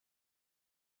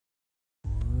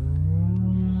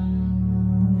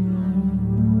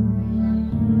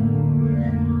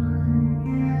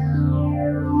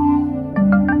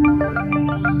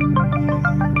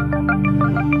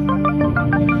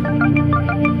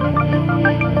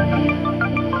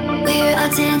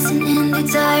dancing in the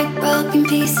dark, broken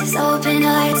pieces, open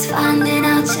hearts, finding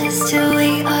out just who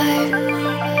we are.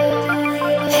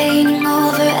 Painting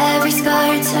over every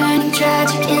scar, turning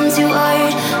tragic into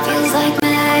art. Feels like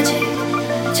magic,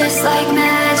 just like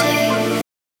magic.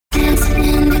 Dancing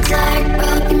in the dark,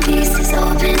 broken pieces,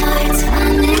 open hearts,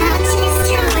 finding out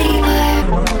just who we are.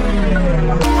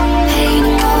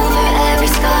 Painting over every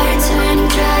scar, turning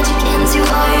tragic into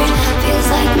art. Feels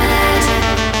like magic,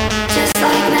 just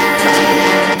like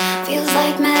magic. Feels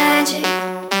like magic,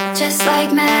 just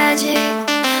like magic.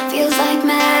 Feels like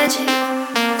magic,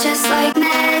 just like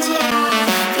magic.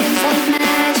 Feels like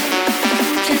magic,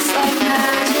 just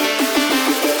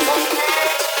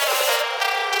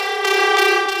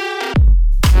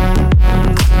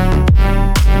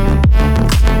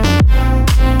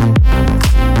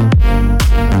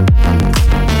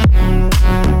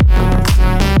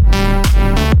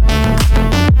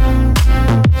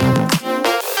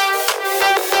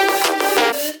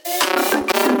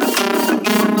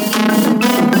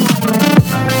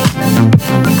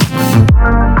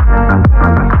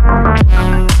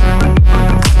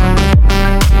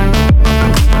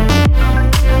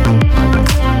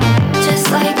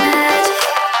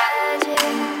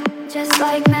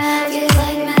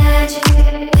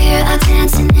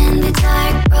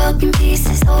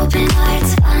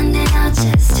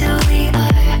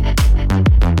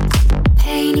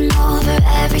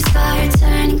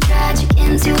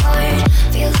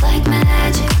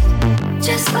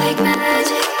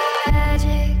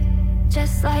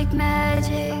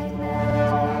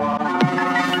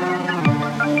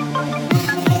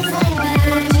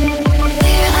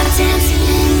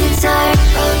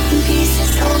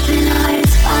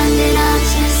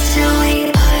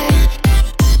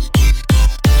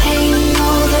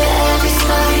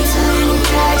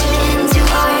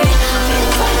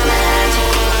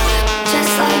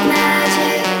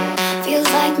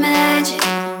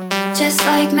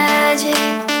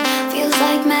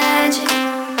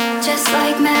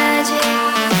like magic.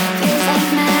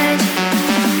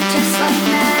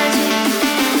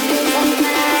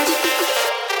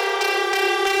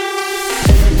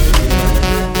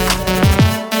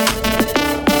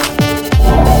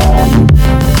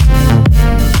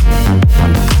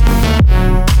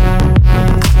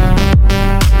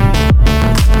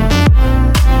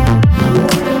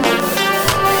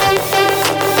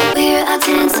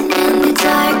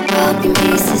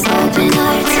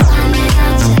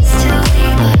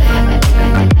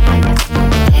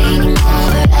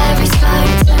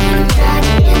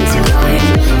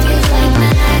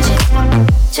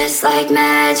 Feels like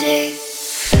magic.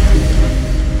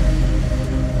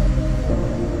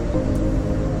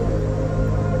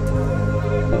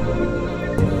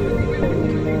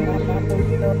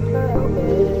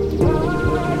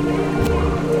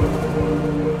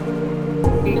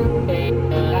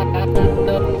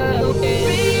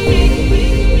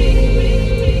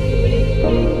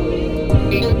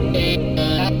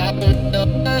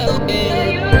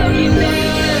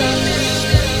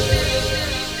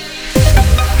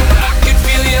 I can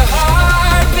feel your heart.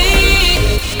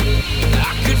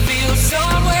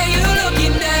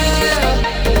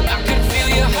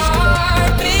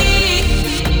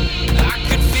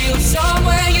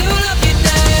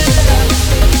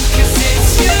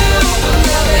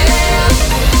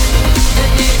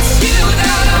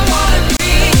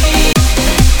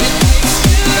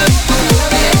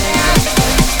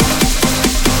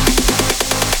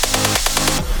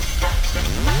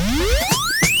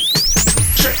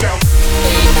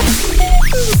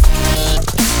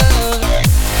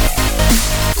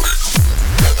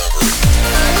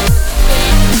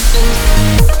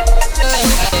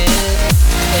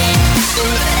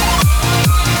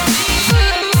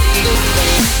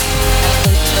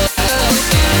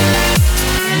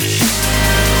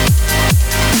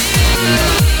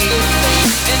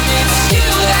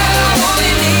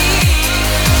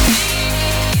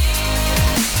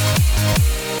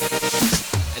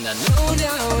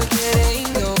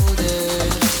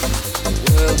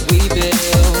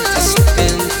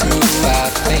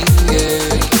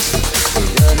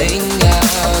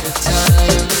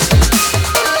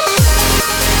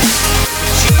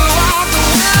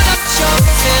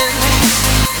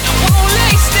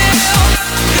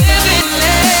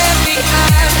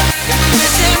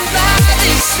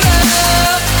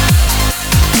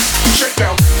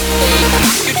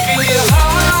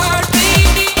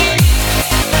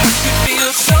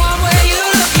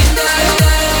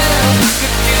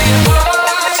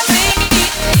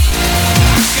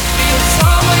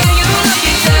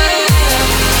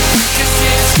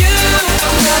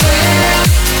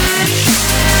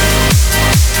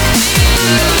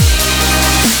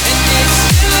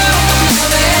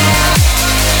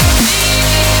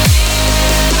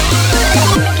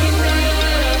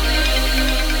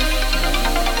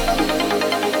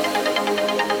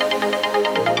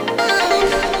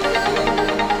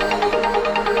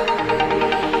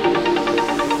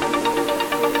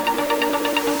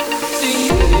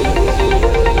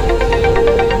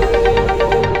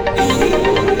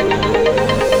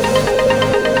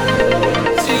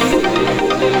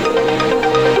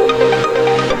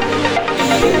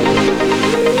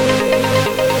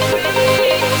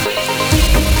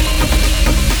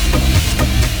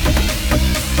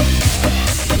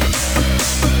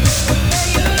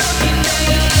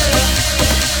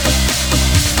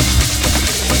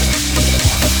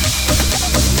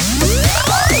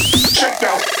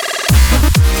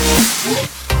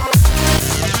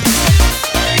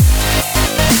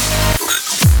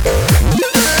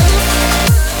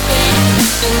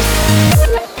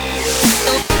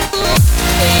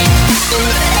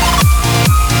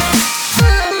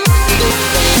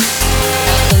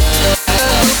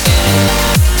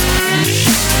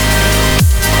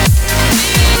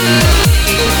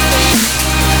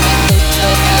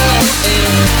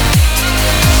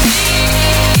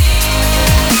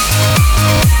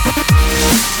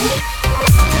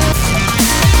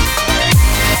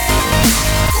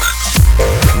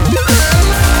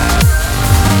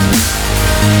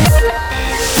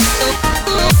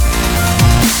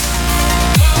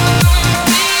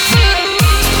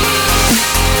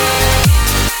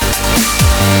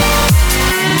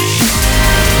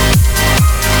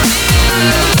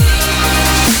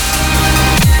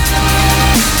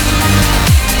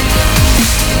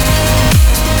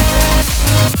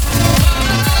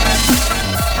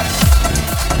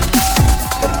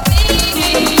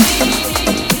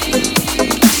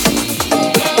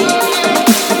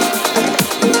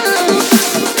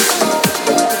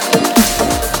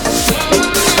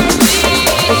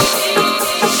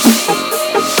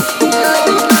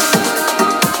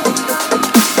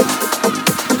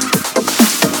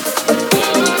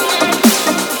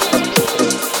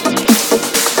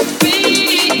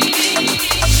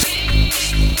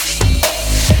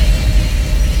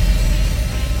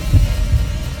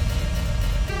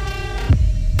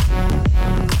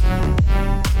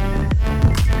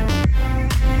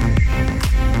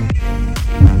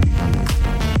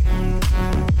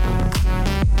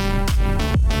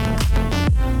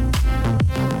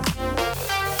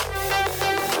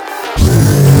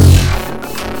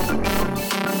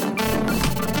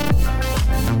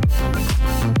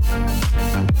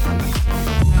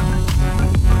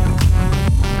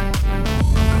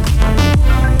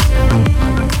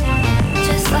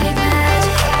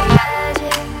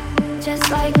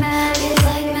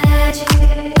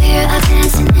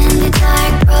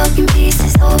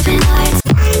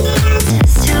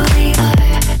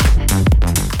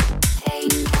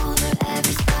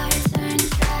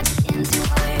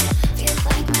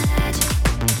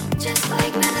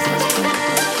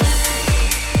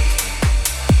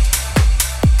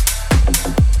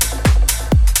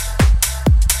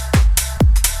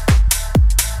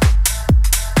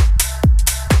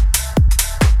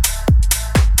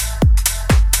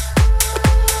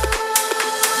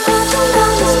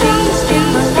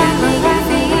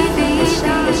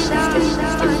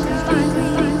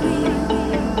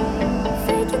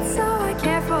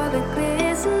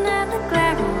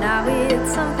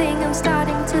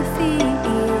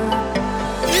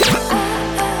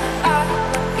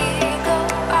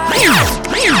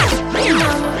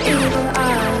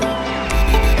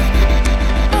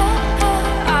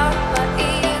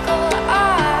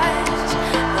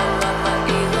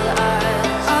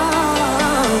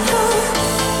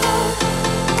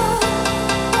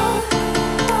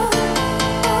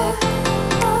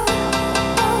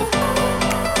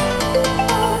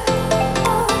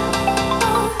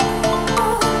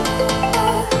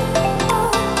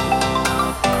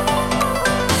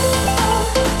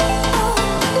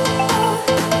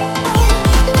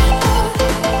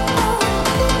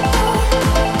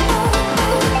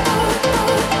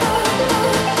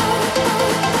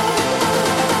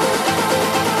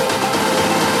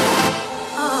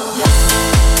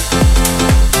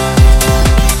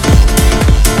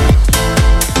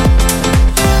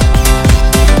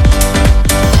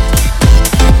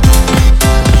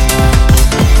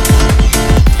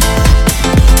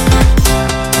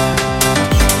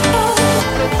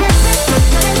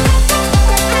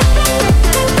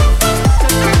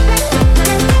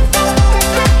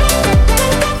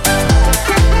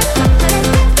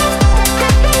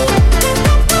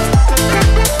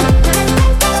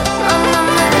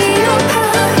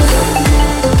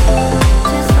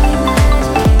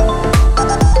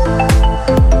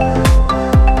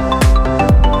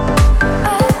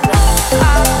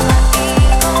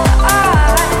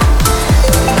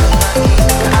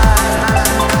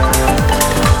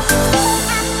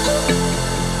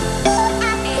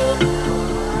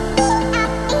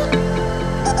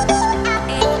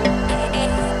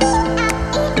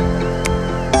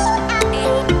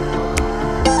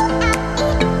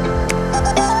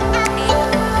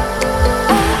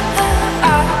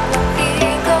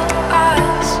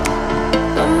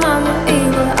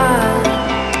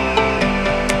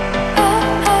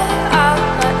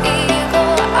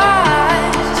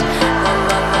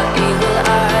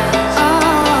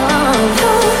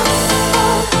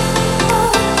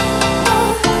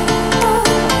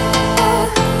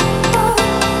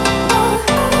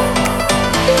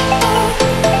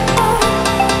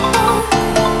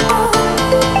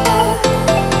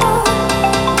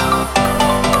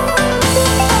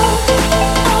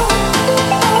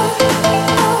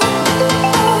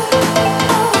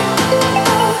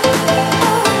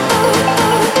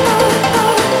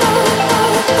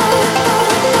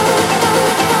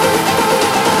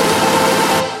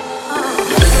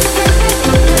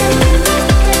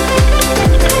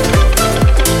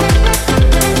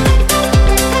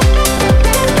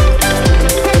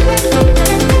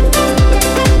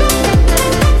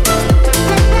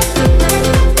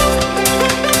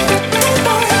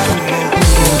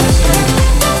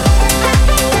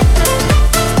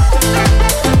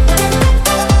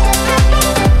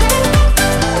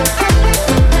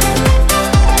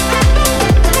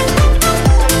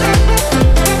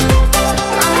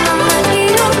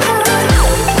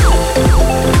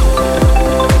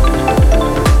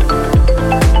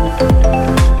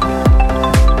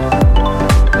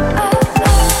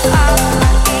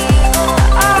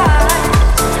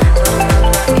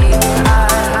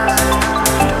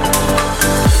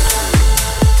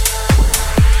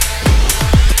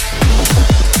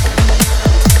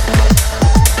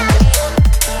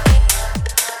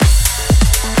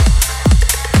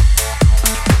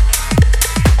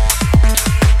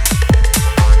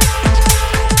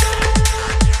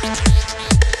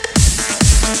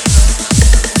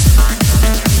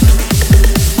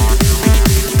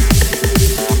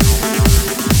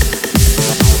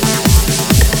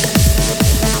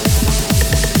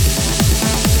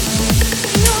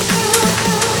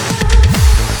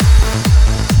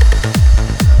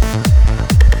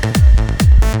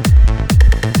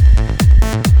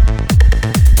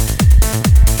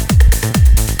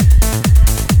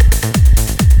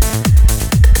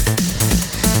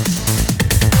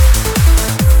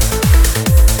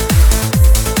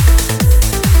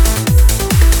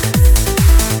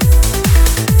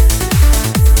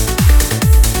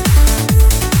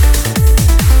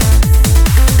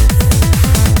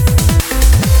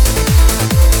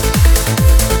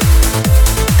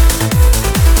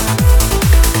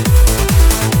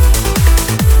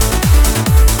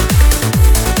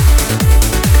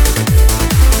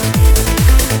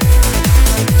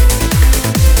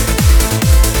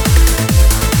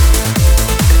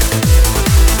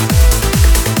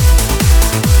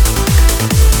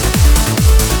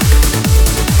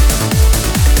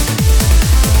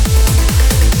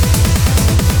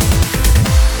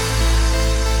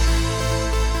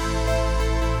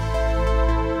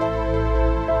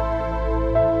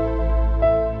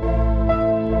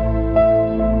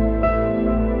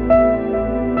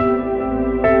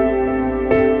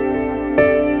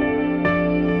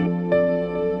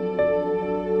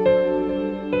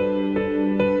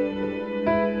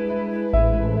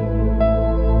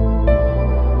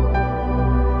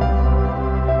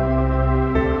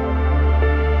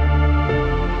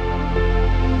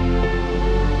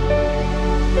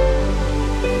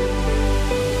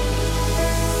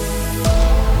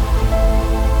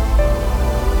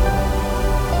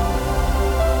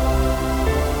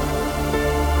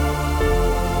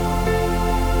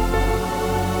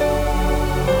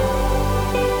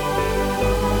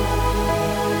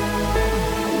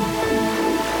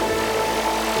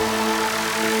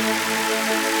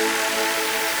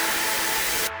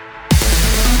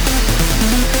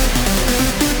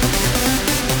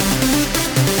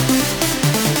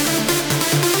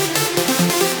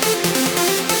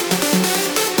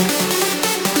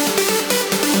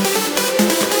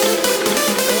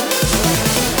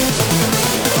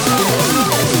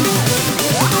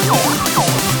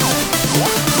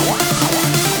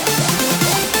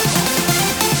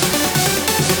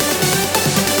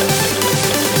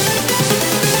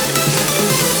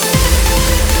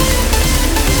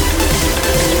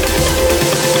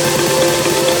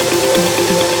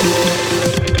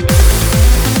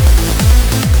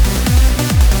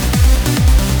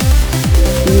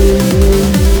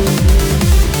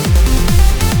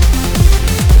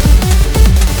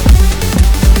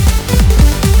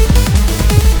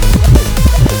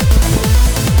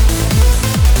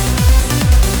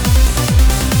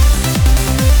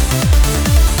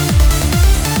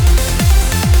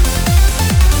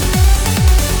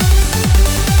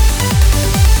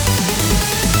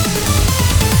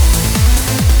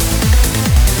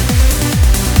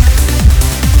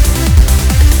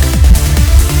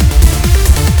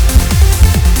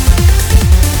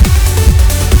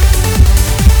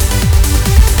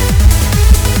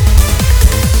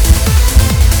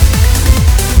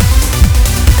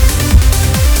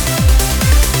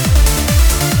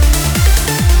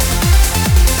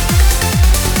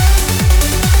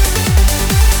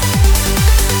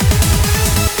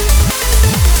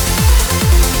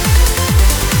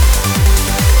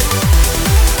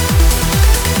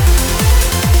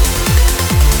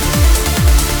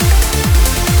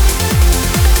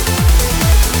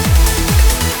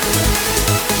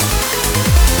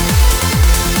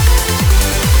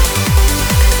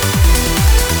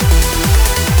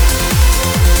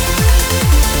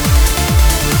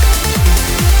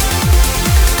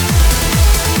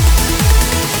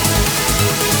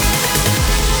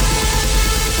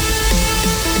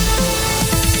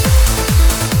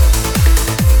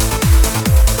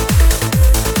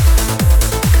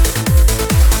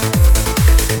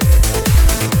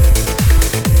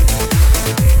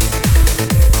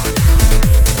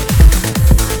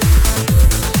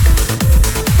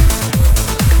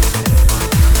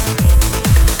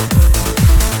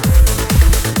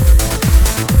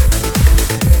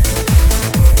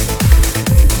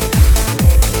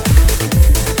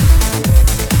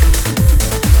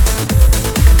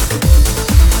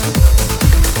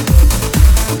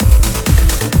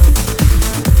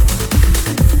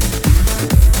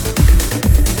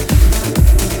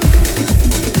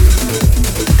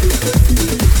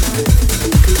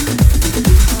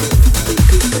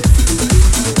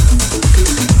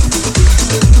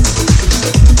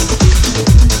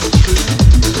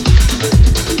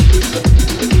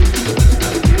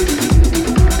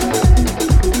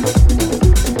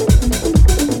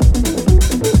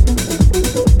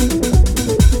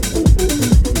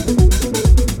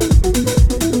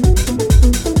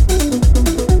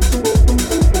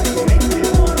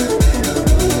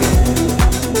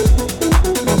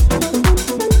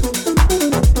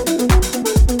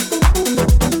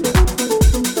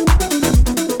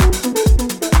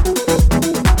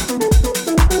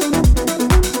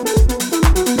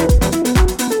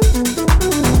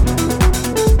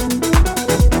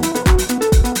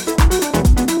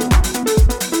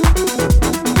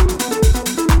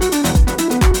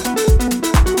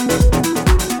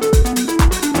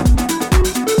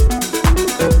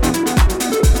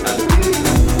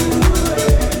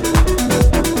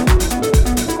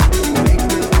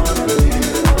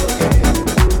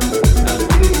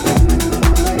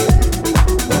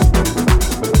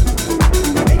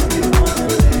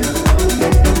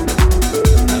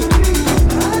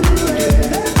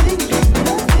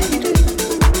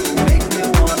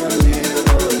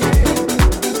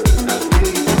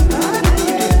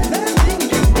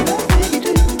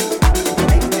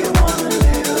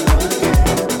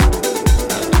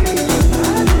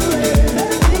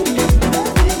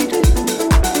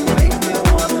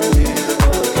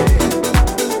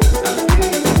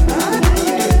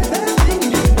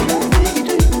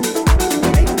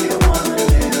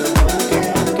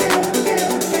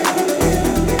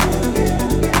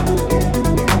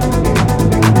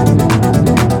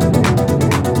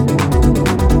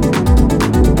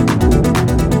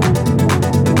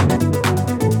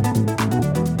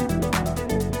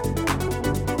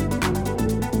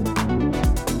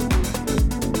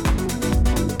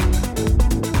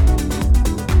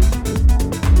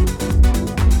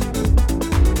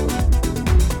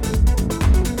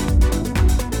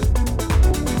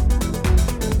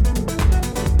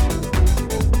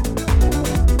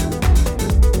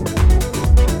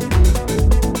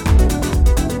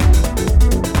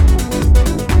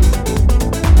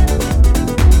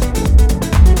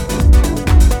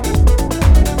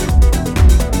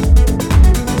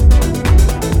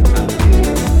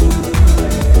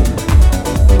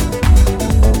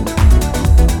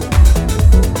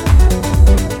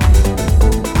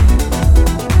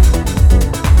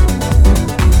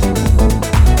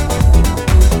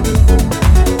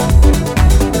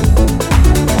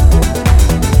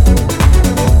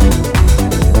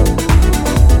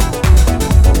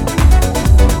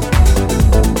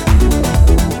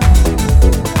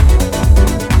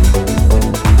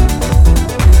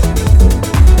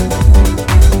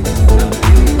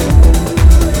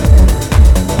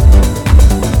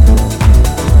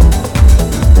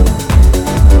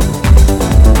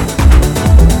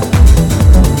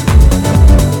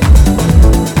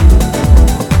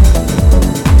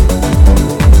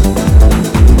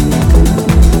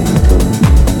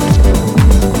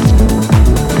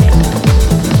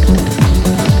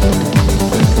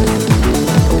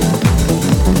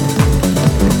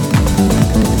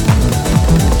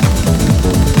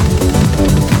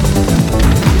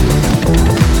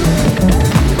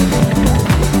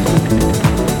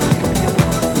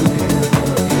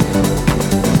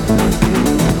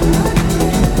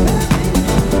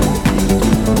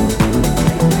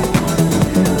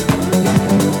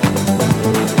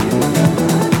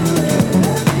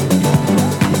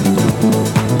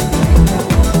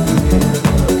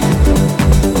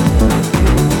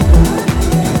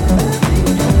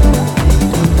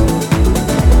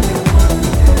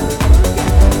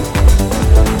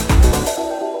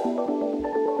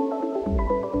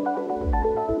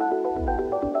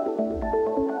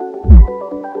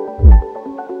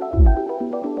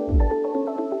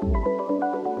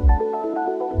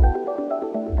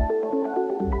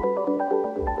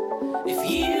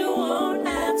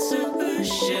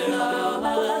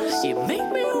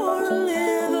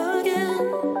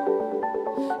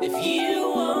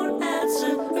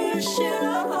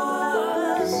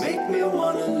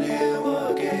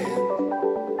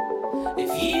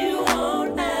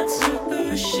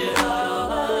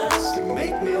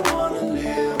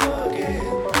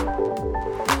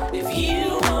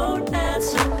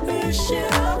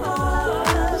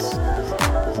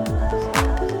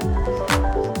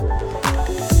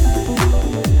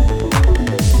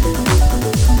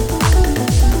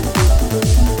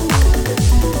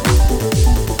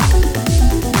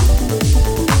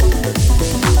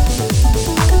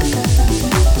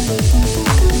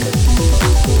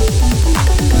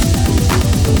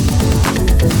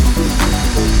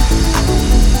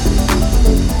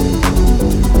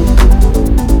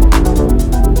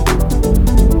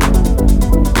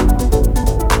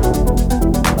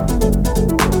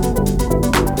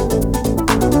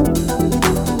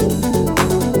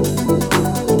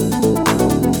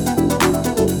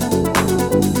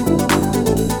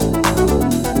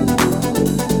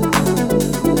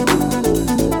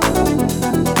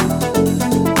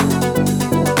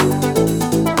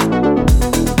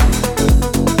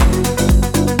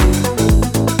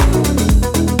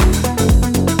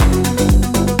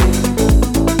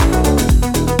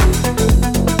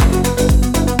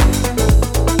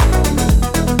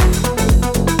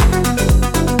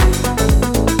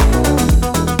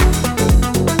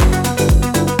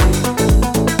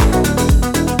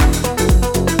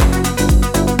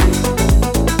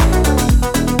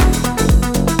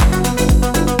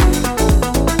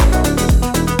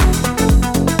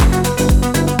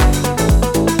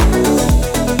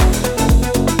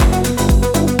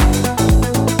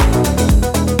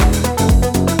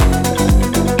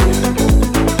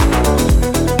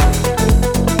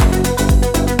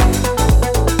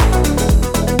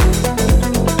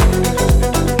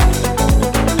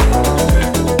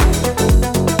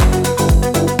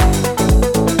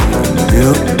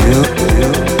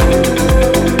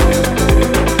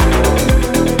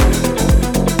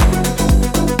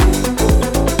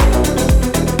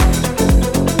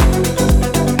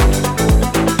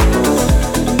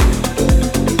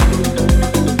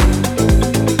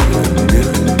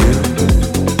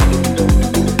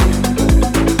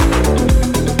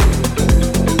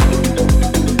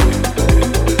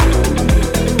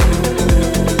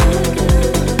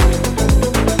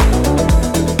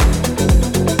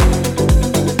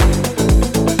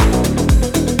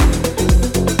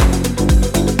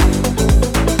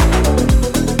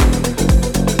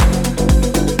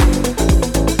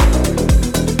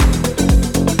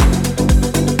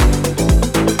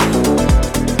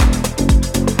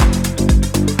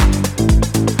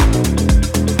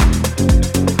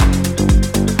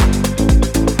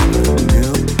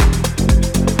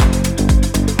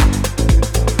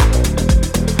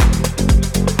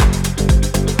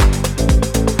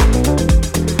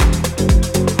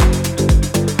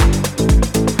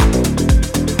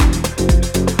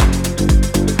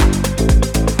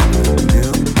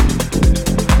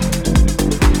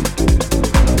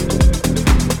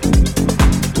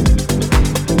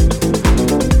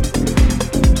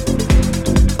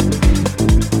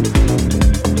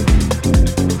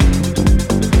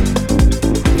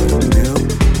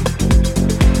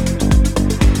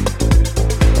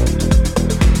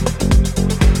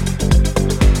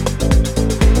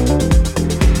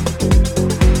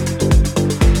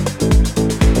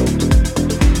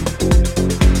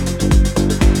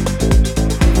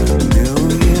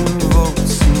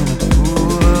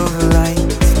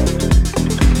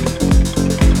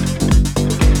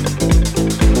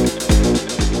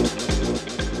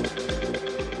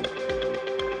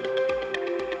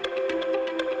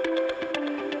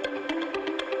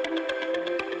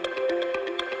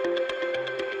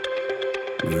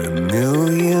 We're a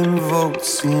million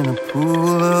volts in a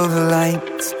pool of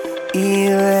light.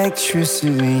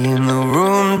 Electricity in the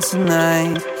room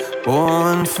tonight.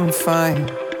 Born from fire,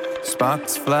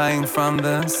 sparks flying from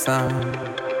the sun.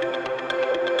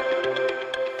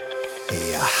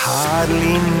 Hey, I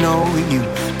hardly know you,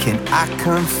 can I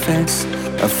confess?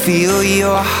 I feel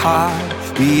your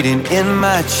heart beating in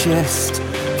my chest.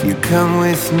 If you come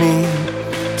with me,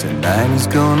 tonight is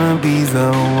gonna be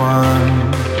the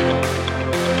one.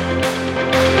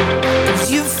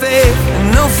 You faith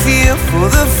and no fear for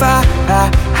the fight.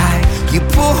 You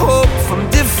pull hope from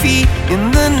defeat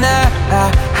in the night.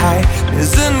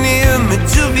 There's an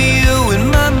image of you in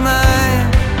my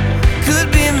mind. Could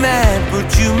be mad, but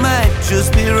you might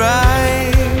just be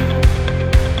right.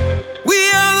 We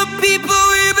are the people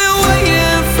we've been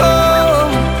waiting for.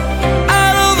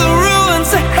 Out of the ruins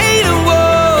of hate and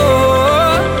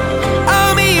war.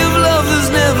 Army of love that's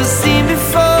never seen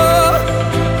before.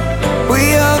 We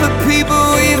are the people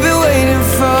we've been waiting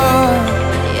for.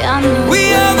 We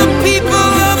are the people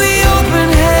of the open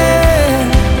hand.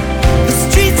 The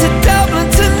streets of Dublin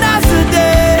to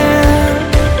Amsterdam.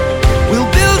 We'll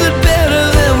build it better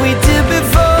than we did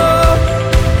before.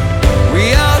 We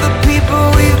are the people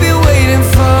we've been waiting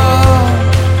for.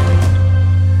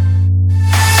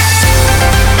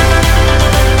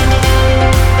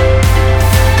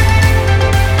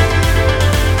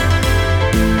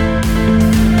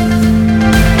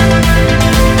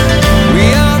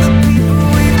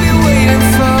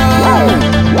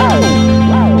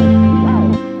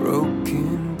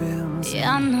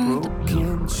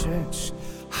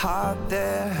 Heart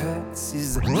that hurts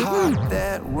is the heart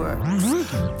that works.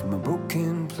 From a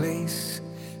broken place,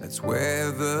 that's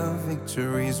where the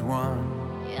victory's won.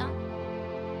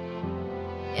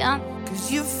 Cause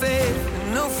you faith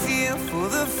and no fear for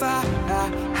the fight.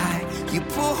 You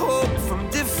pull hope from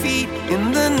defeat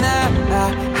in the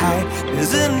night.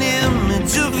 There's an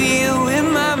image of you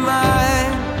in my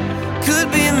mind. Could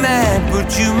be mad,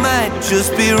 but you might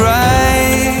just be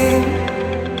right.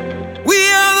 We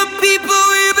are the people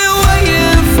we've been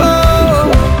waiting for.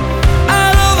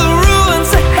 Out of the ruins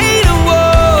of hate and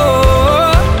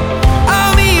war.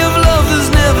 Army of love that's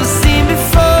never seen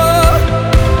before.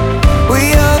 We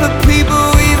are the people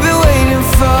we've been waiting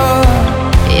for.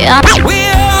 We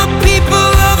are the people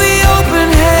of the open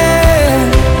hand.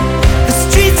 The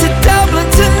streets of Dublin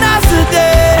to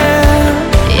Amsterdam.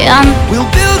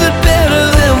 We'll build it better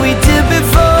than we did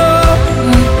before.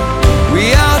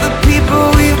 We are the people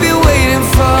we've been waiting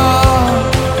for.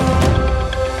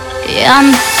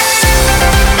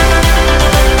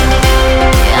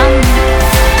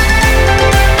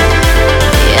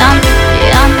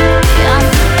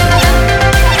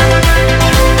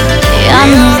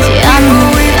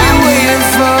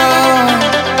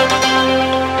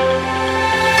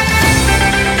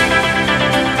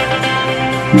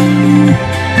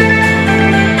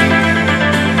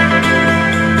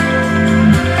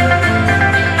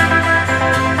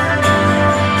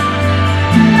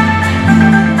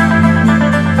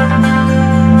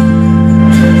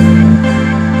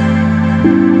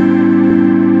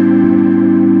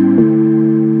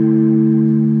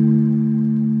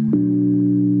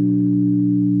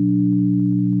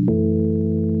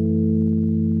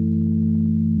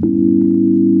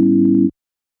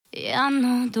 Ya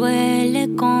no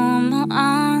duele como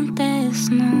antes,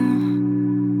 no.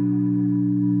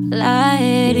 La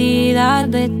herida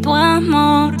de tu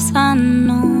amor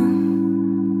sanó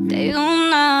de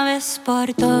una vez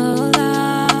por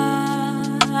todas.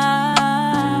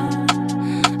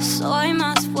 Soy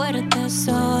más fuerte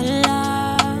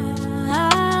sola.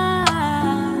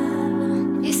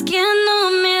 Es que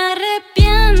no me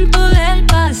arrepiento del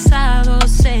pasado.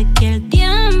 Sé que el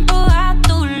tiempo a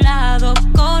tu lado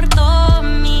cortó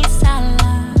mis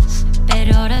alas,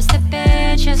 pero ahora este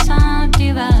pecho es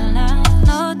antibalas.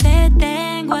 No te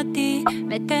tengo a ti,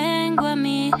 me tengo a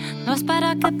mí. No es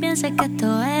para que piense que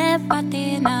esto es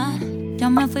patina. Yo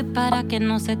me fui para que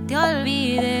no se te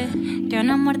olvide que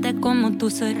una muerte como tú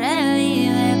se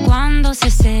revive. Cuando se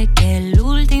seque el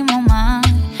último mar,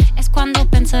 es cuando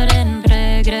pensaré en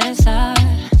regresar.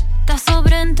 Te has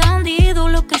sobreentendido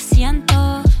lo que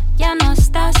siento. Ya no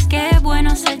estás, qué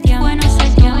bueno es el tiempo. Bueno es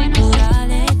el tiempo. Fuera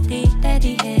de ti, te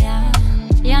dije ya.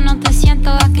 Ya no te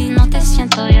siento aquí, no te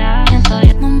siento ya.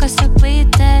 Nunca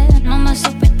supiste, no me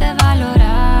supiste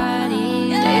valorar.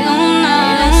 Y de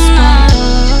una vez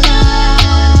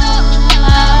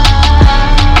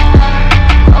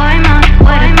hoy más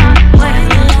fuerte.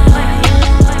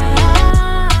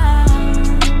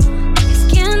 Es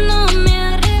que no me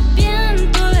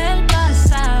arrepiento del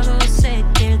pasado. Sé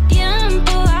que el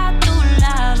tiempo a tu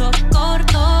lado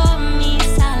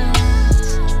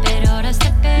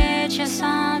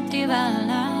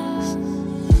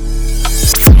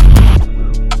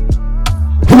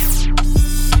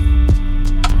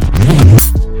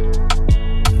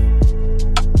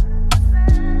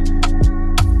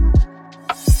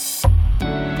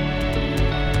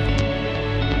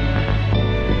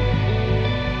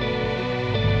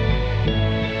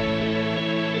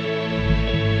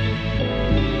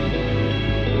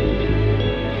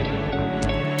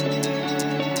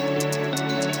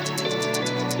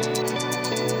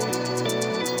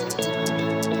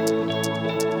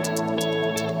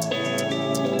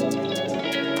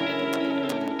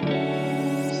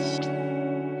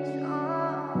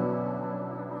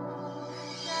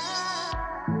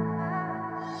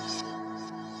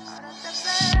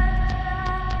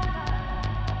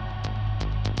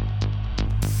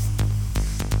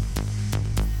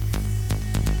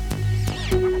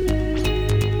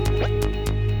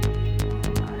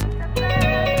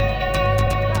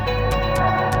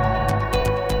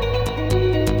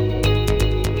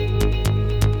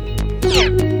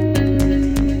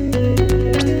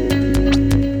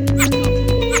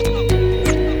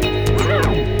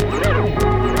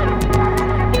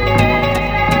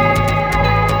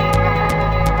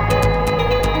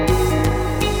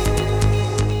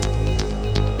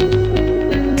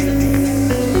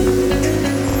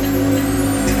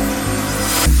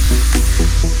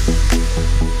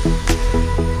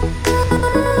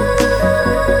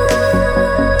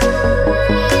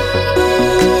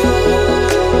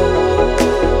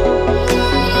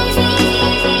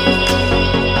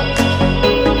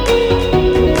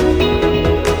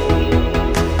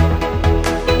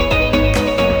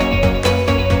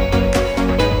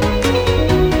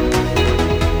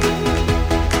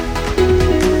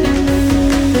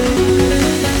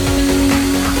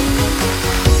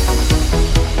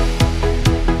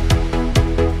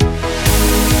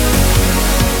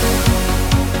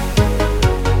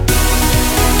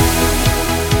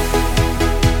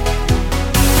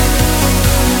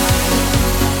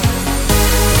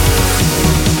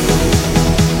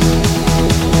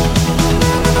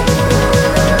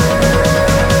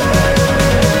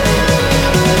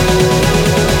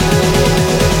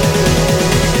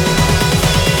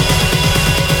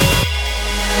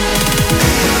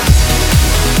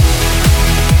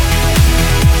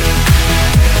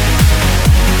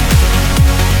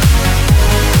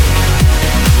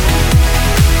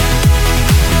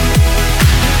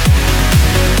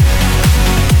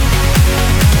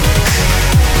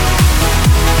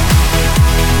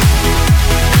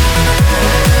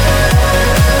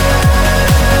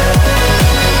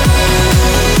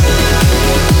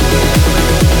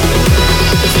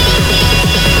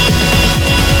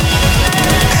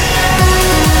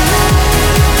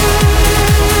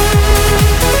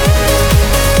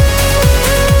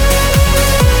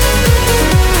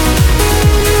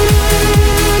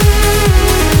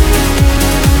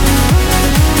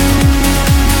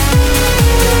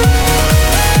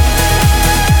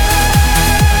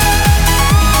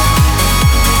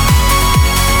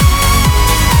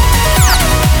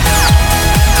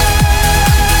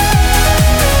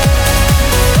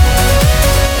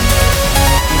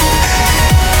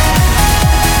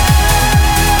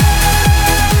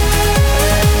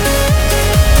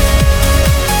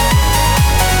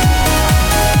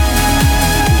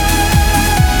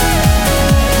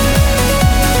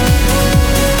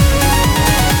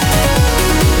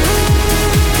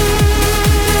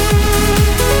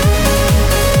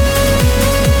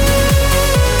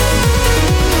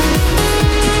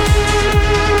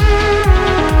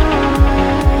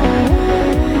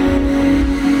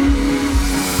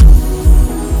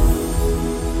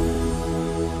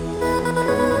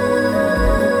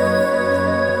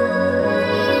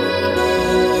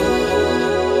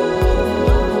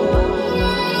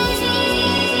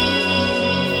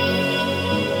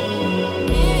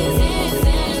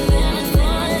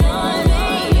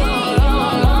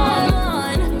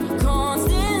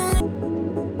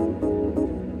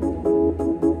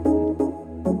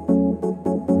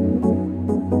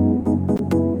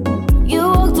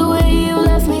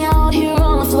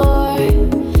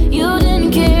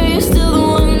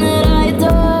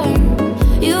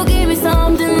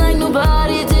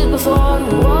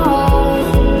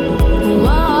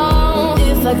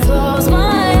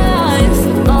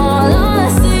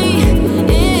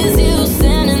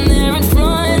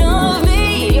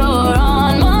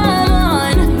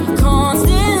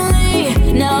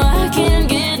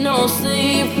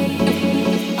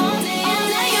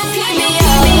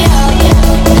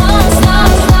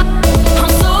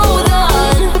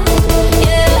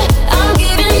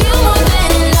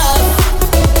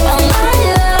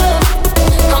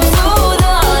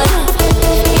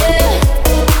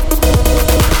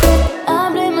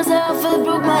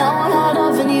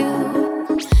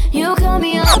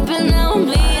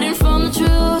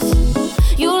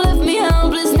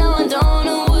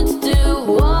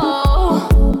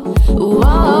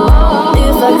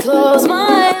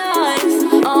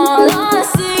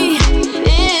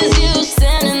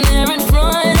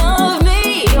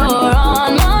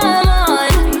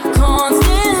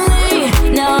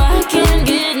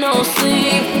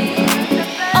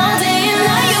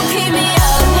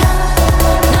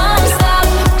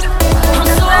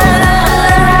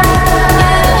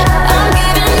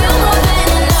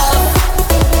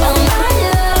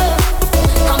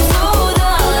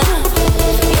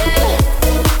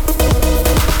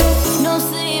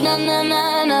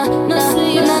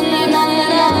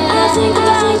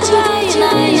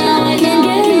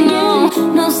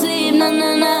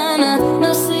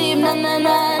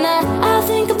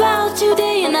you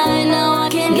day and night. Now I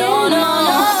can't get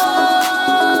enough.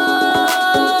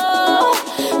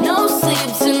 No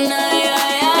sleep tonight.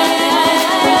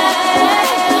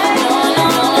 No, no,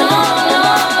 no, no.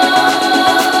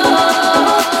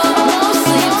 No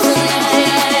sleep tonight.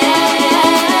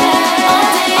 All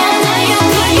day and night you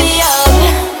put me up,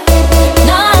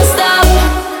 non-stop.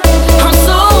 I'm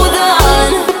so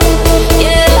done.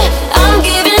 Yeah, I'm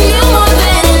giving you more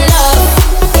than enough.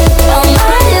 Oh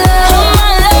my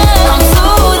love, I'm so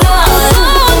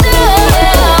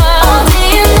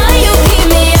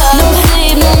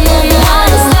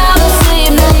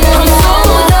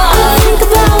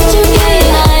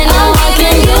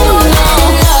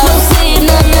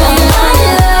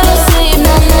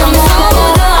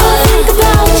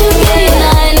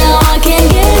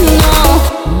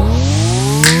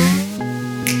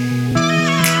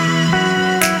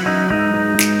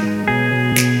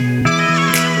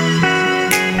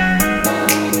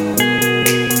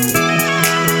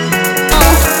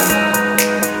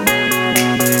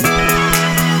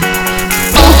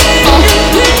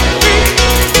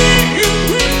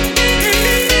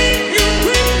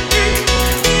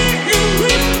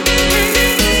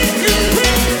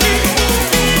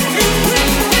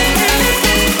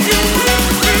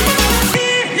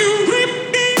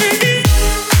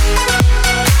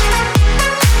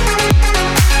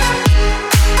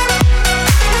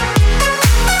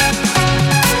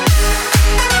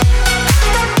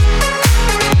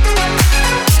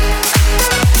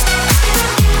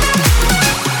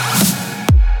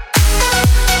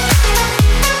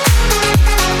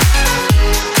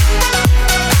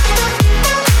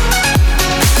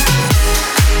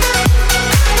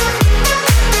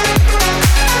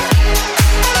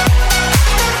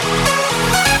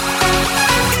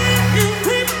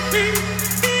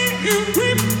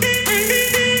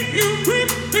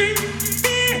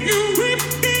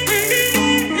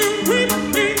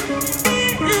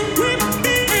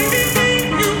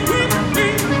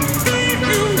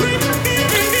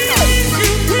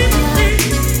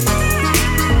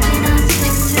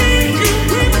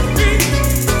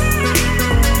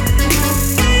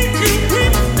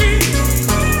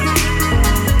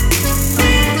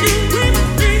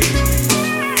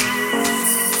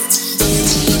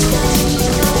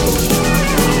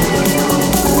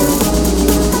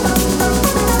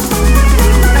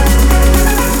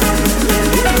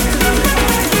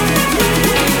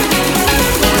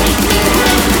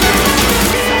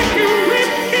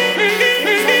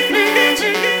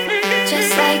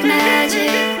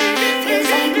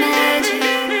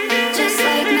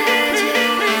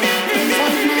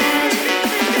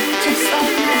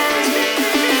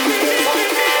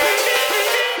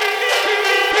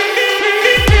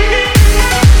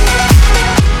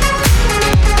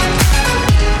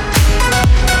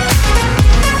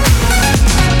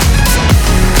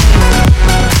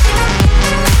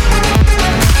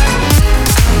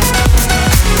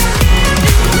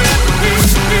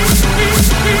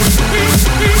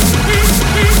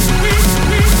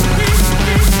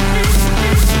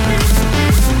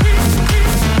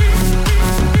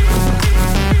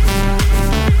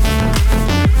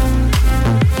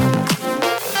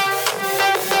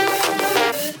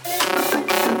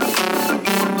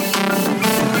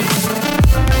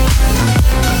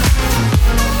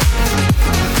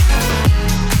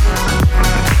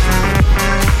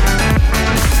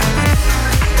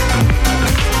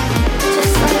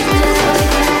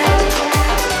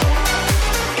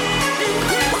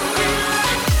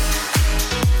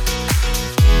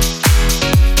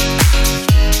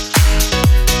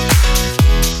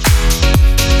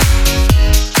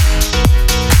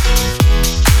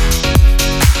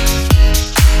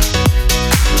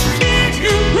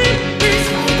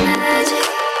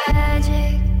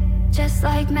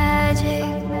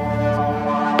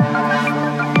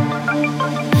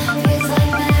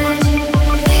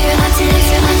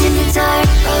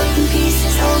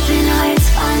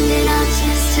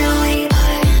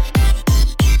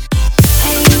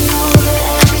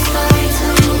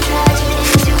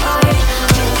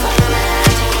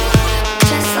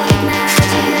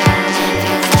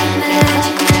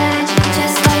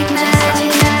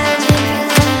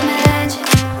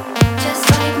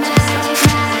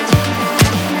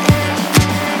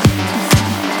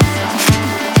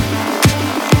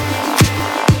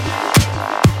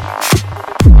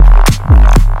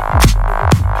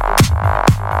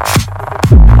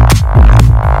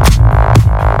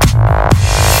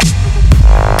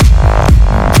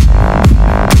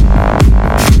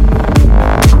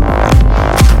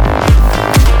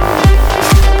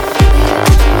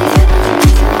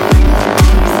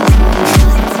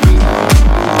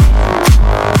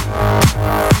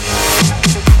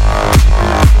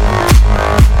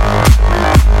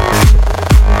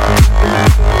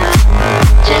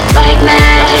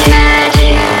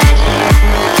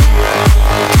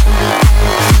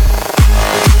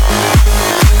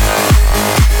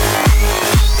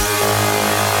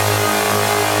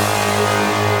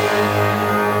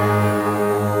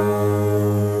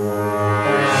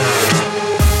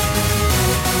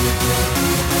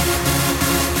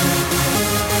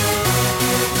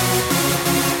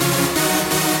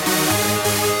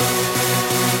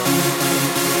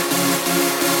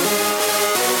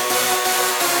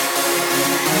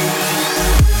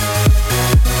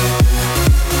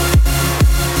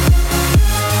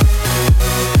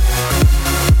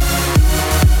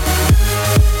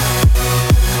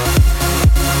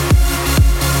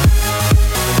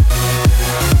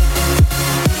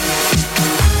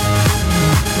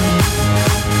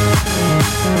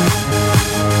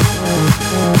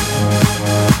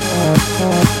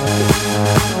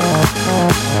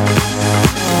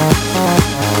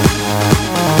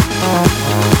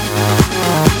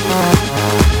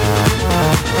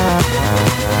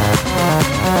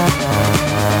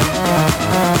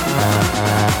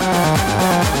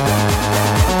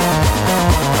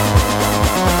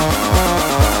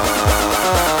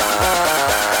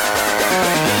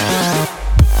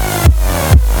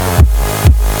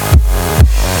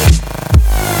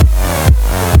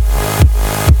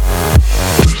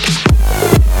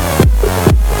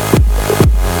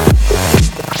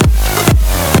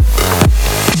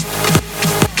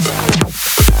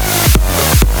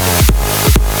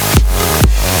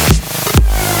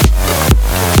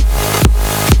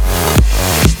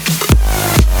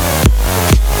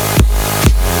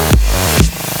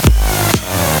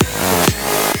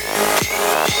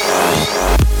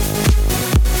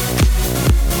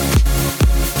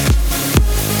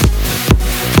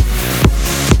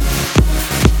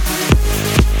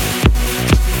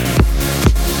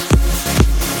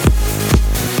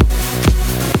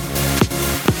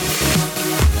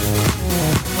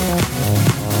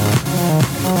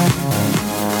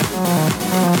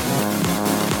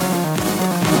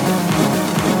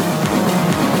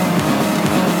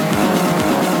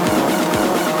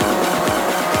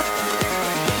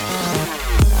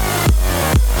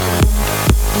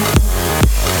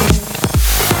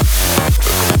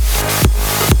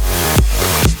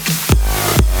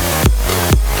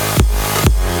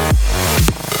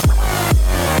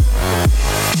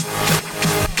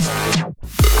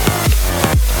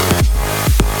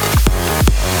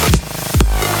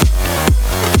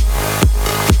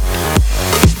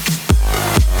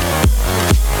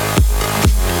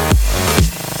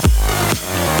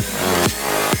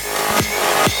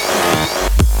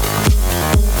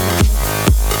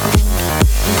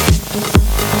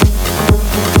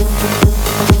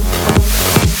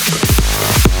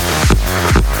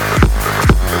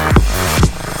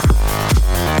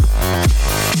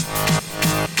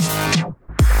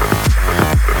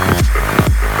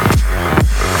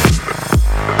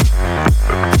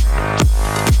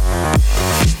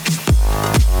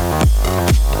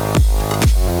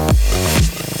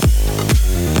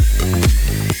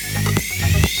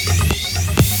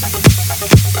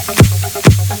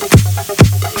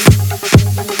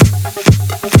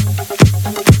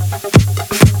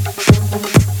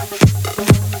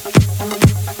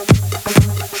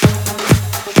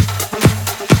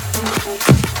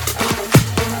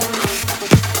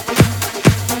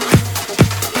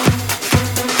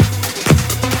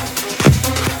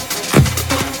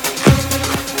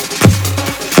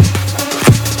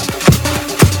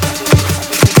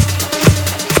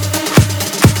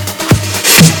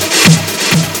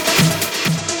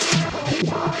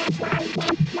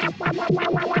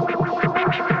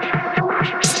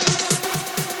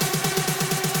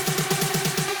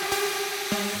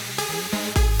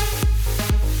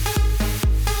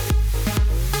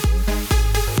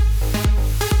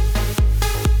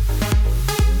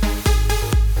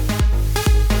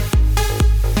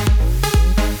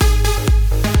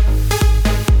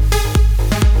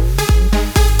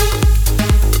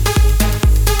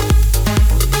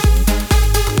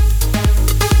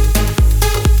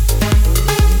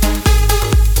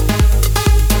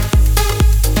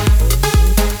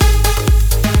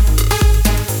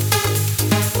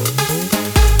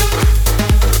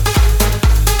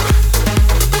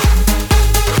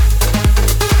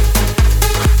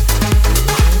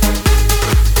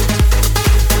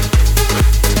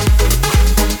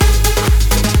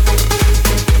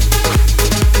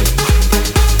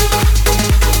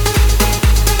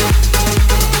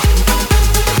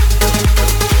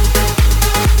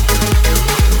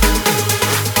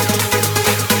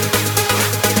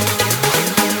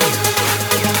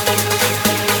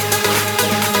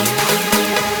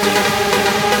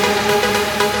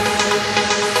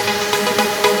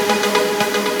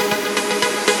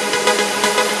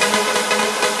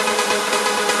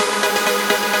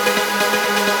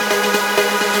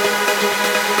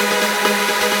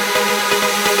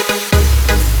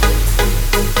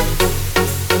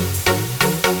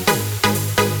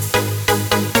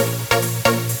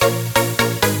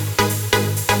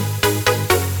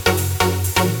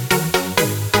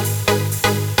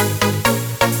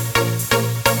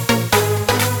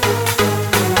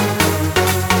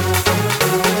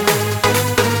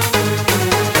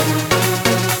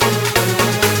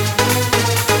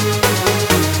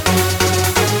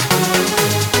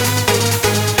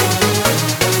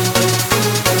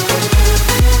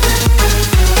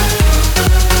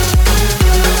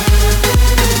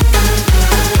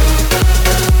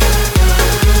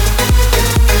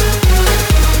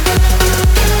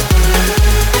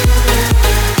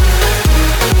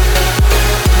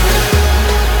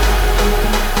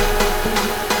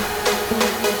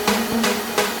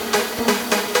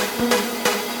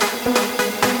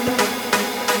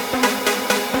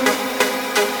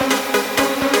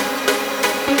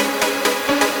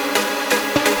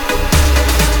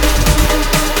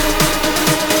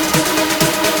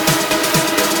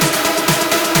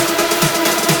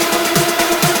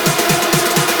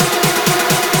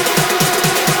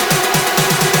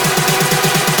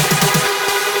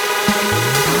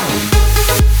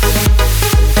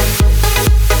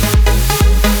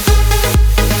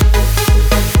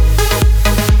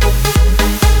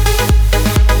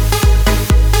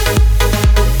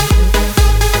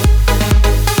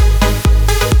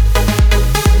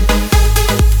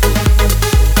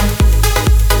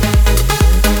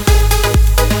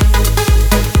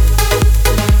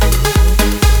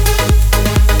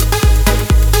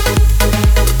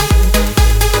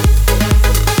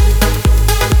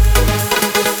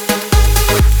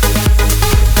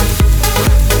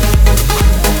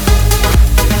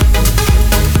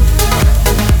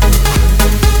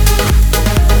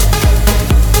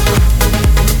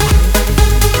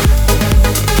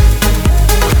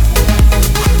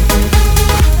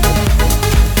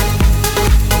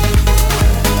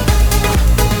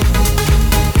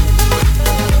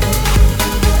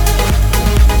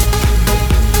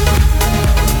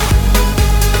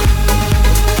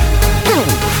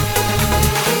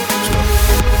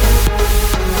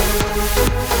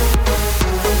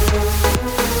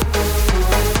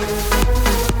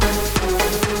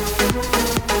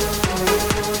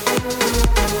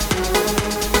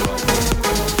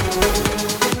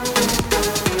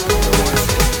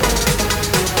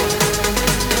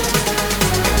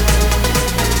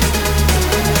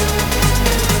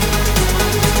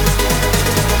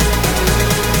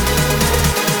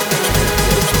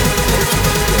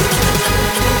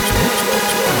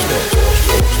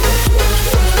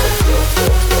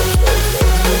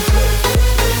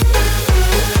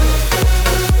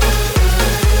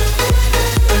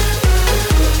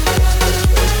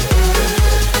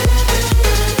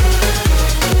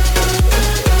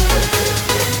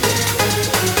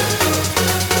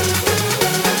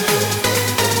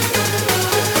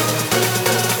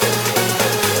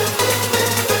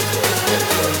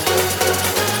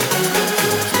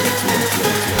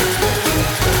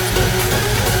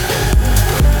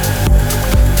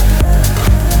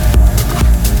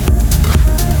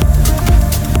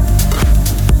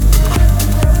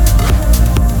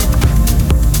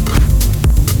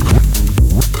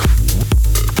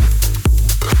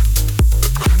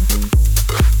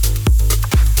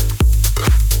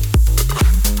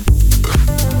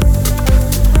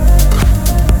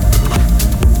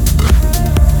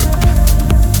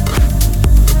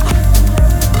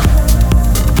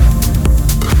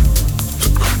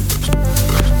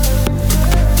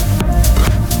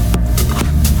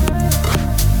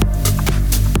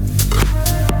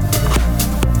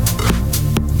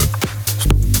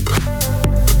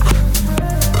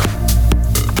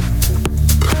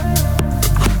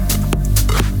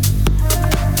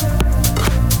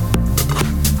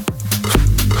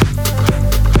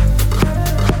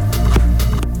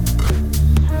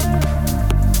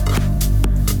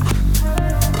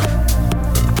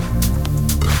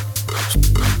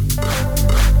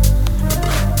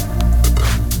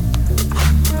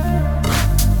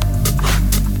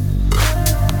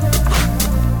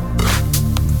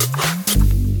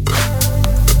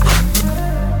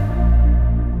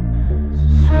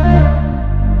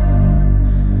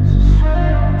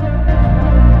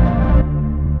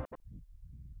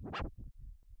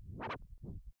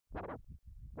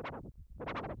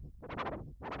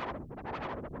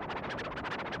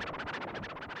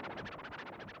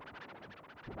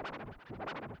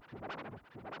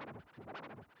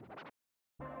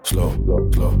slow,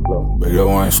 slow. Beg your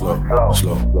wine slow,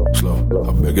 slow, slow.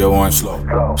 I beg your wine slow,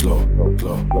 slow,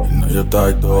 slow. You know you're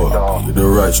tight though, you the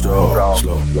right stroke,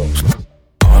 slow, slow.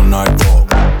 All night though,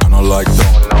 I don't like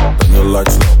that. Beg your light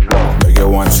slow, beg your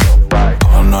wine slow.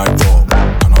 All night though, I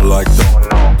don't like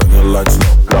that. Beg your light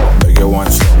slow, beg your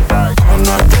wine slow. All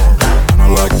night though, I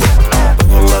don't like that.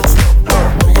 Beg your light slow,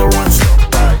 beg your wine slow.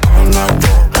 All night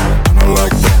though, I don't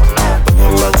like that. Beg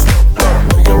your light slow,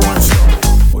 beg your wine slow.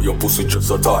 Oh, your pussy just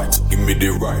so tight, give me the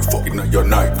right. Fucking on your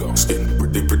nightgown, skin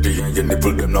pretty and your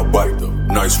nipple them not bite up.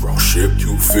 Nice round shape,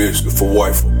 cute face, good for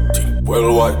wife. Teeth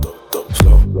well white up. Slow,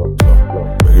 slow.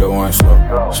 Beg your wine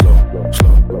slow, slow,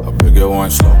 slow. I beg your wine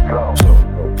slow, slow,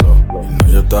 slow. You know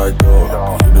you're tight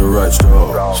though, you the right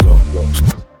stroke, slow,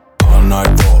 slow. All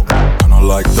night though, I don't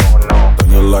like that.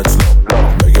 Beg your light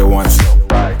slow, beg your wine slow.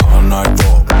 All night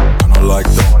though, I don't like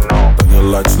that. Beg your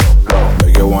light slow,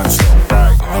 beg your wine slow.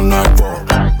 All night though,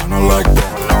 I don't like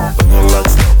that. Beg your light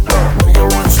slow, beg your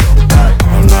wine slow.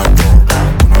 All night though,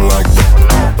 I don't like that.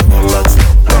 Beg your light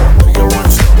slow, beg your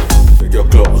wine slow. Your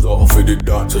clothes off for the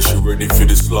dance, she ready for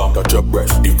the slam. Touch your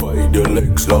breast, divide your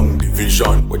legs, long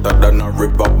division. Wetter than a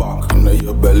river bank. In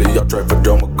your belly, I try for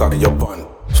drum a cock in your pan.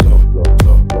 Slow,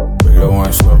 slow, beg your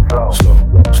wine slow, slow,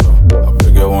 slow. I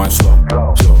beg your wine slow,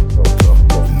 slow, slow.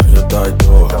 You know you're tight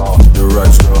though, you the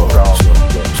right stroke, slow,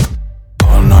 slow.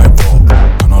 All night though,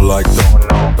 I don't like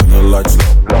that. Beg your light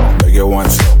slow, beg your wine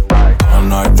slow. All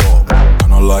night though, I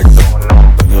don't like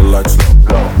that. Beg your light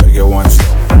slow, beg your wine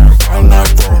slow. All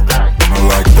night though, I don't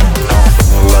like that.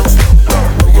 Beg your light slow,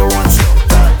 beg your wine slow.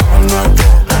 All night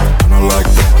though, I don't like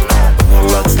that. Beg your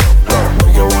light slow,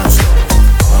 beg your wine slow.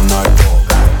 All night though,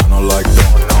 I don't like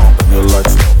that. Beg your light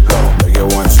slow, beg your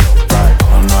wine slow.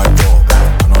 All night though,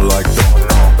 I don't like that.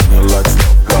 Beg your light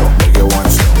slow, beg your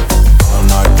wine slow. All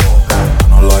night though,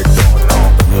 I don't like that.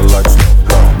 Beg your light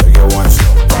slow, beg your wine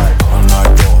slow. All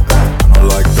night though, I don't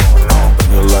like that.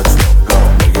 Beg your light slow,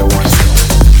 beg your wine slow.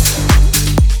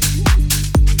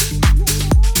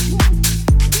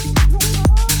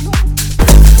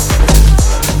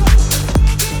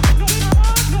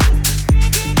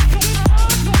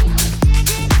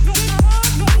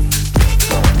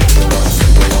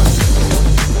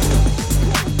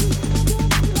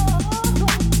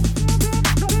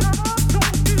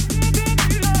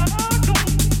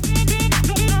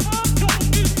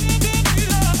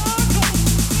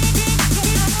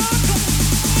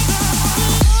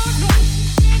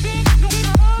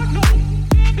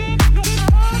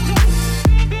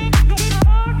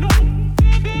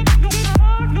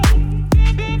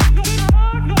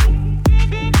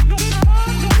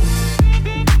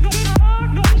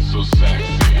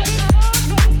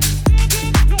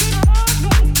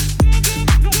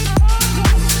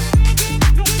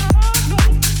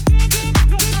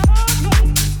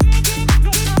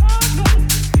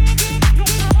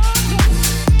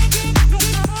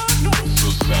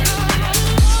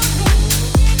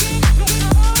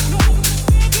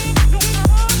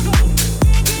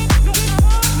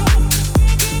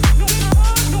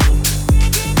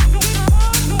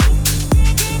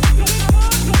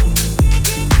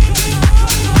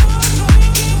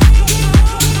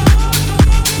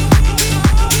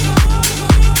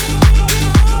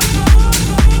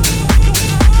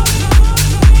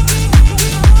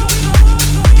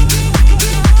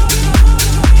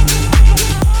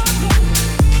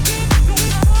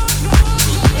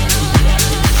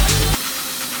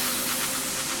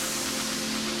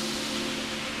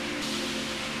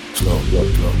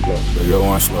 Beg your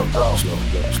wine slow, slow,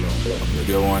 slow. Beg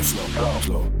your wine slow,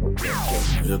 slow.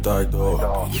 You're tight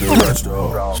though, you the right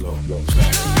stroke, slow, slow. All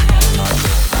night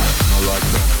though, I don't like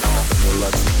that. Beg your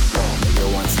light slow, beg your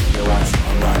wine slow, beg your wine slow.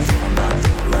 All night, all night,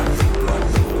 all night, all night.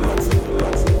 Beg your light slow, beg your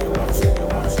light slow, beg your wine slow, beg your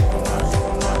wine slow. All night,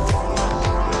 all night, all night.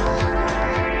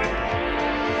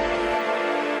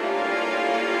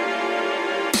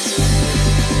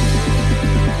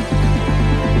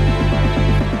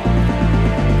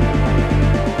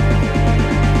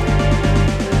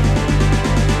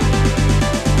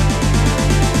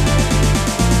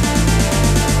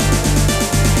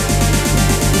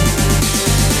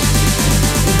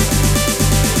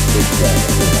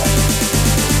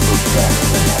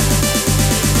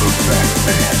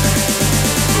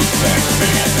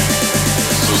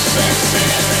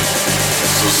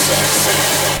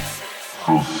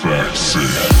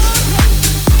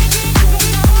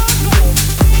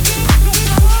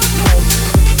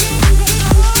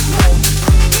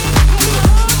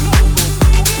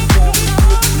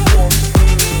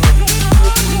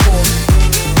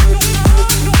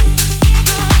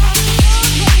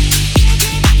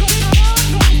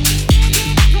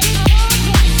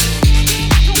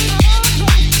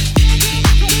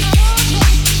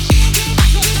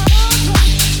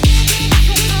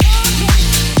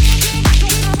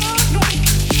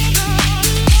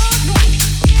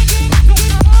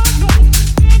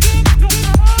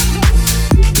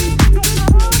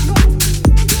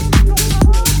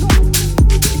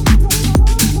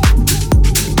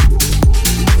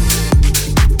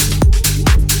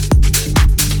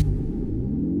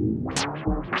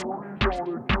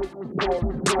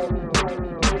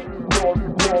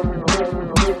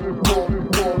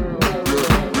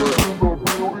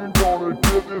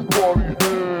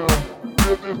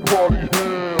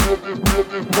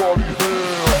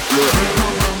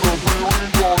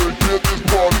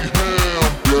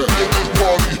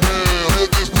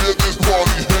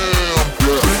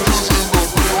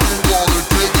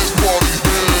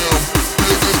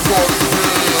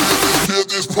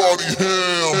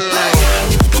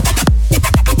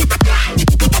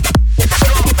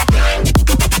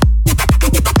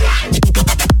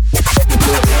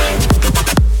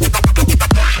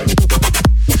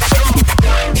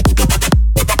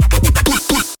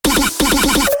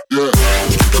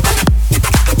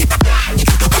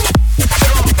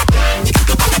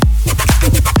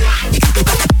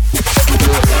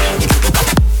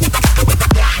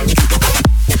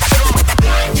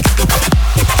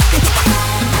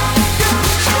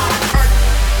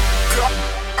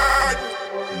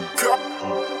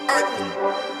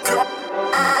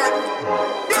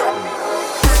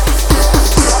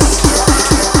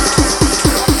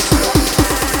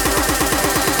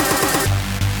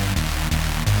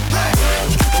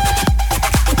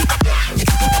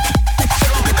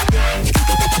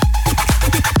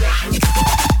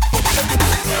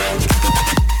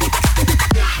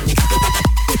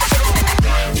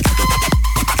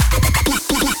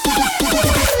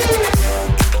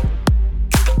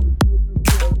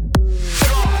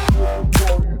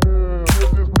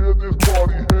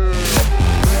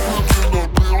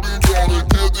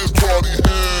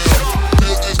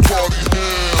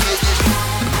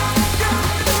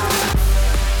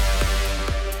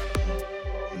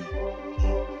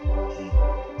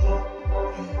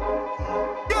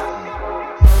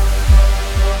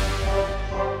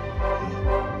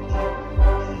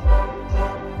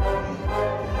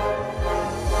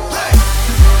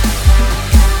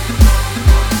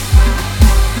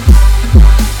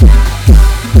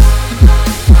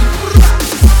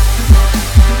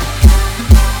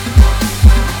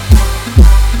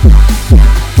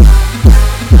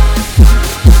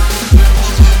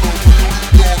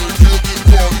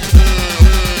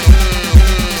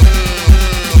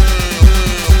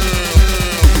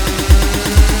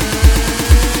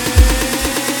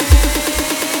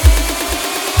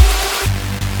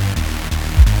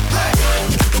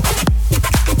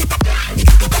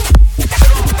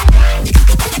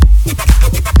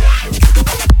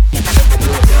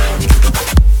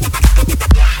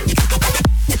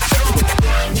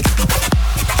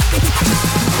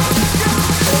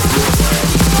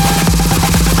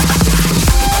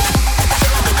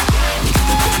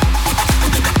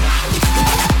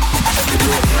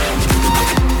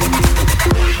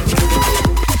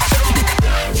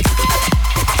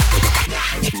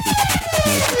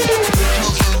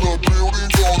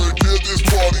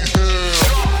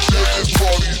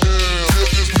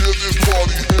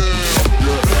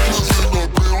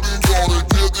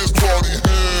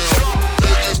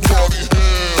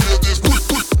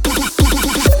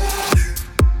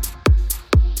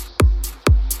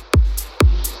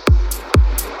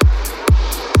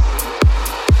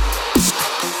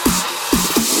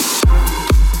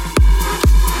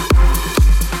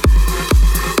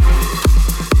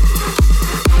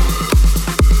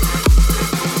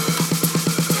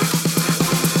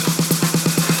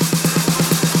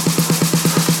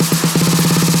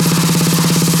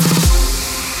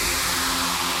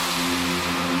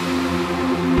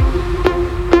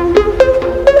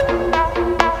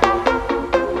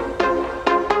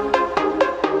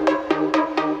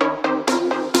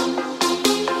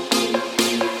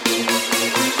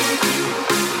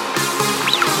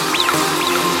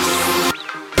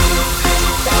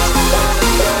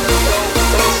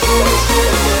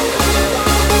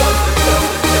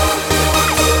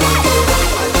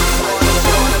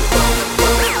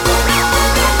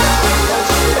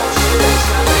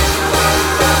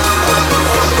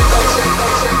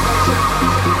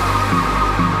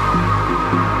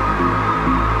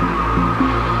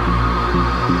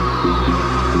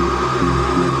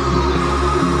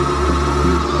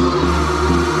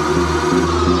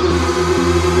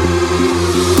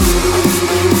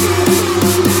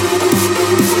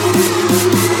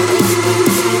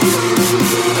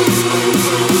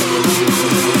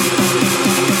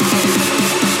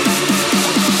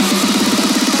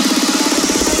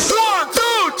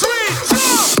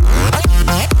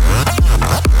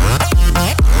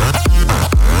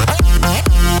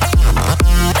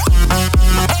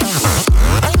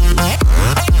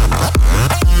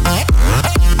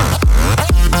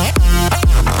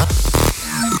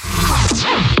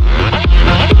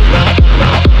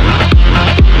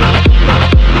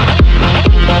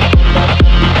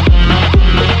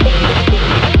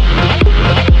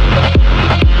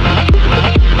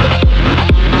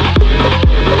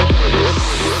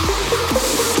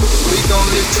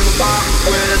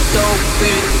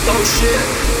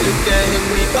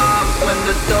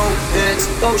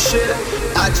 Oh shit,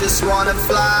 I just wanna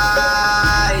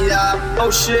fly, yeah.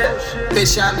 Oh shit,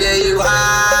 bitch, I'm getting you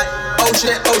high. Oh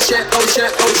shit, oh shit, oh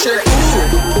shit, oh shit.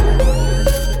 Ooh.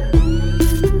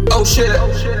 Oh shit,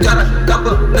 got a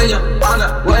couple million on the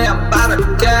way, I'm about to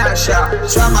cash out.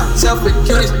 Try myself with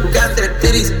cuties who got their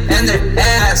titties and their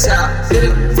ass out. Hit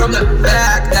it from the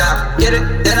back now, get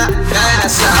it, then I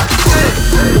pass out.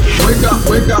 Wake up,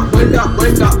 wake up, wake up,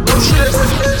 wake up, oh shit.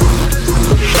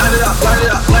 Light it up, light it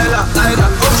up, light it up, light it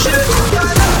up, oh shit.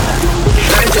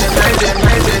 Magic, magic,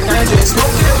 magic, magic,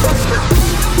 smoke it.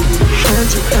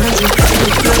 Magic, magic,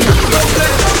 magic, magic, smoke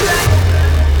it.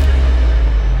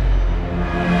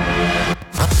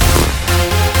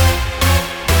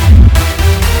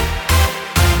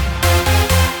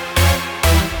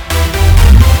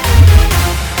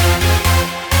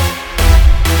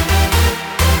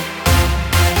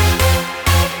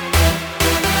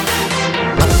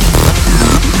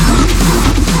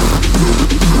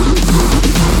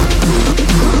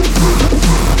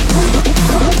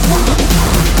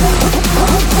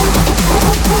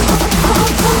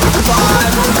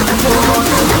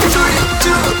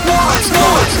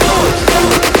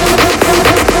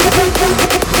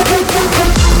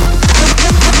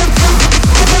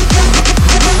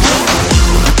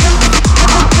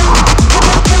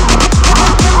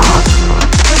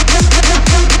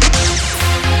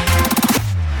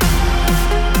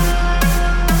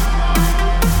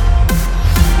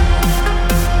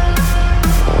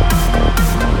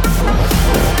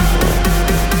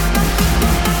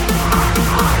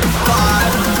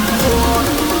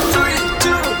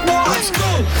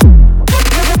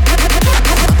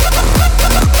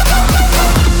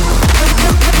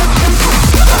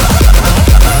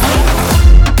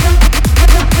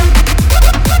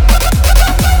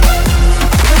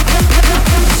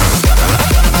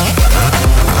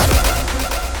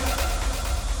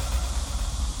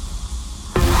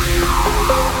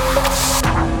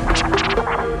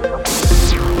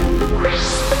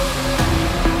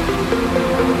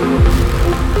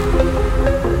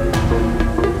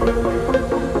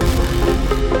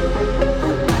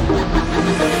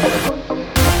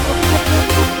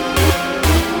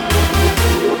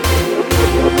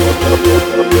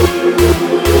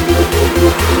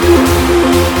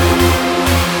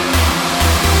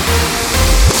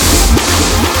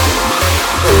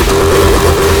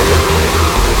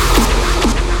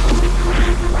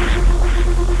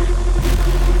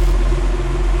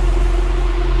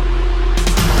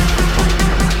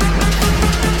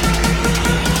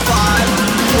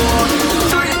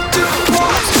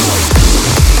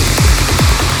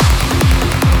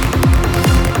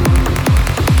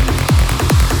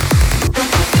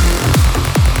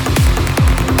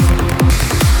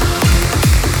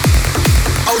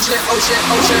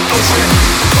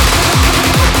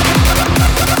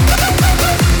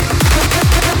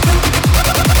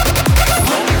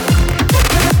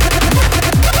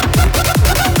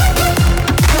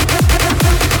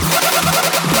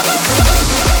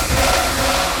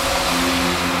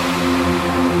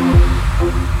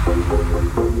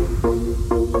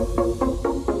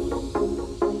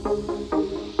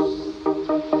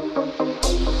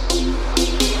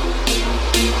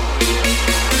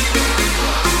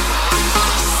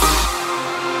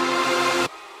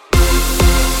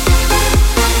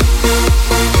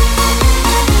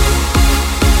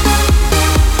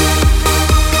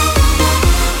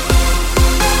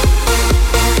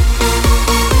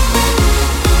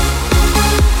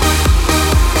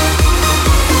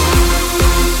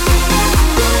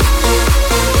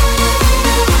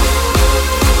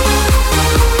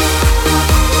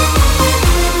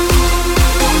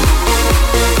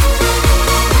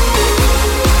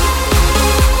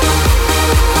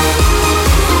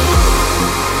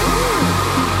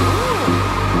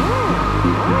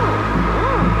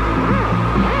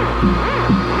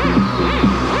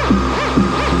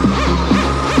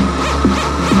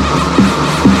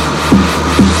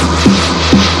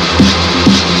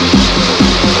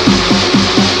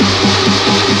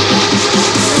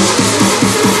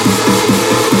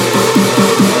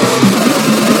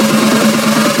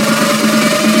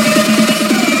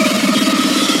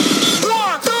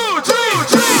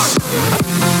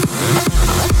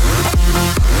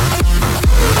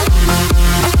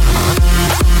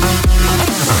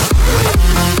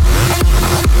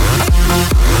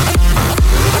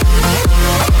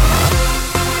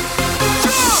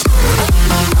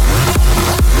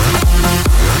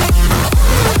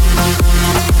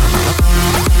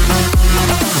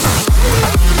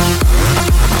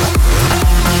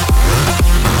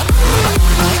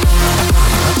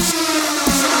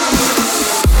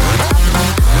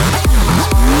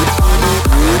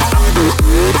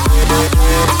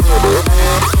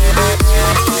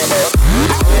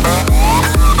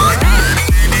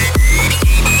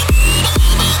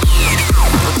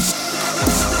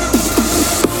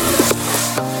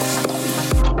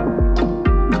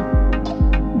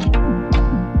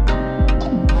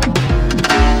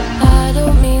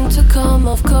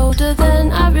 colder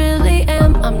than I really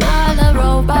am. I'm not a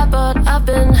robot, but I've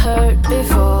been hurt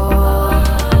before.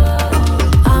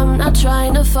 I'm not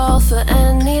trying to fall for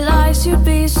any lies, you'd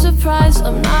be surprised.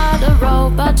 I'm not a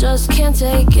robot, just can't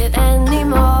take it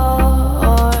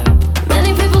anymore.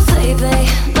 Many people say they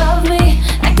love me,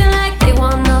 acting like they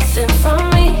want nothing from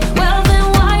me. Well then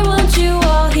why weren't you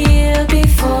all here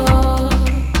before?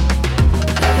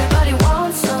 Everybody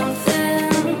wants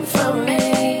something from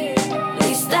me, at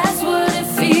least that's what it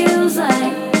feels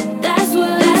like. That's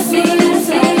what it seems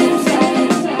like.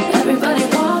 Everybody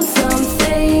wants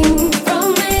something from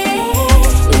me,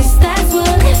 at least that's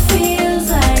what it feels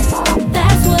like.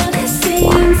 That's what it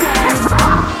seems like.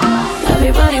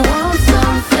 Everybody wants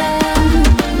something.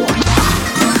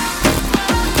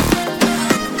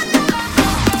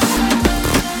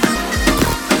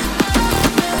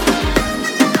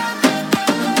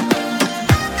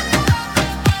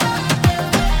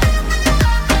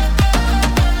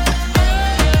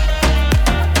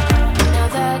 Now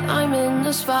that I'm in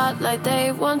the spotlight,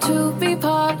 they want to be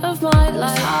part of my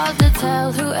life. It's hard to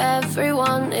tell who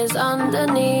everyone is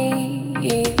underneath.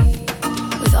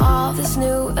 With all this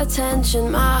new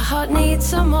attention, my heart needs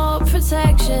some more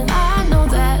protection. I know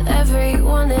that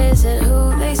everyone isn't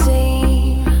who they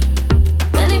seem.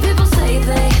 Many people say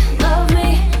they love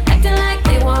me, acting like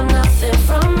they want nothing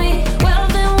from me. Well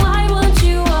then why weren't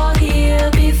you all here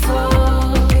before?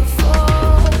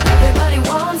 Everybody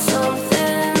wants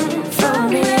something from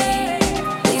me,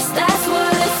 at least that's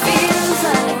what it feels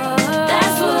like.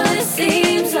 That's what it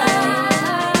seems like.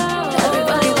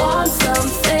 Everybody wants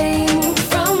something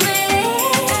from me,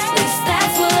 at least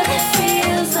that's what it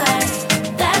feels like.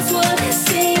 That's what it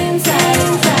seems like.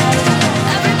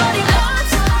 Everybody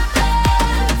wants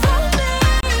something from me.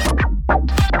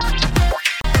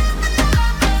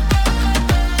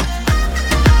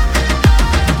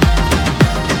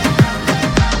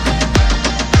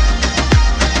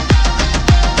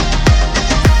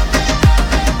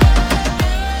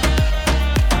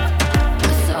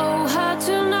 It's so hard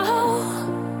to know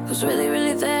who's really,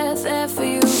 really there for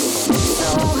you. It's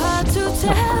so hard to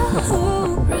tell who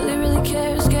really, really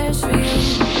cares for you.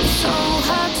 It's so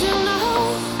hard to know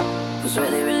who's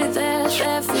really, really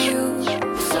there for you.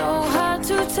 It's so hard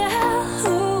to tell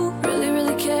who really,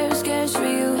 really cares for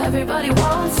you. Everybody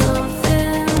wants something.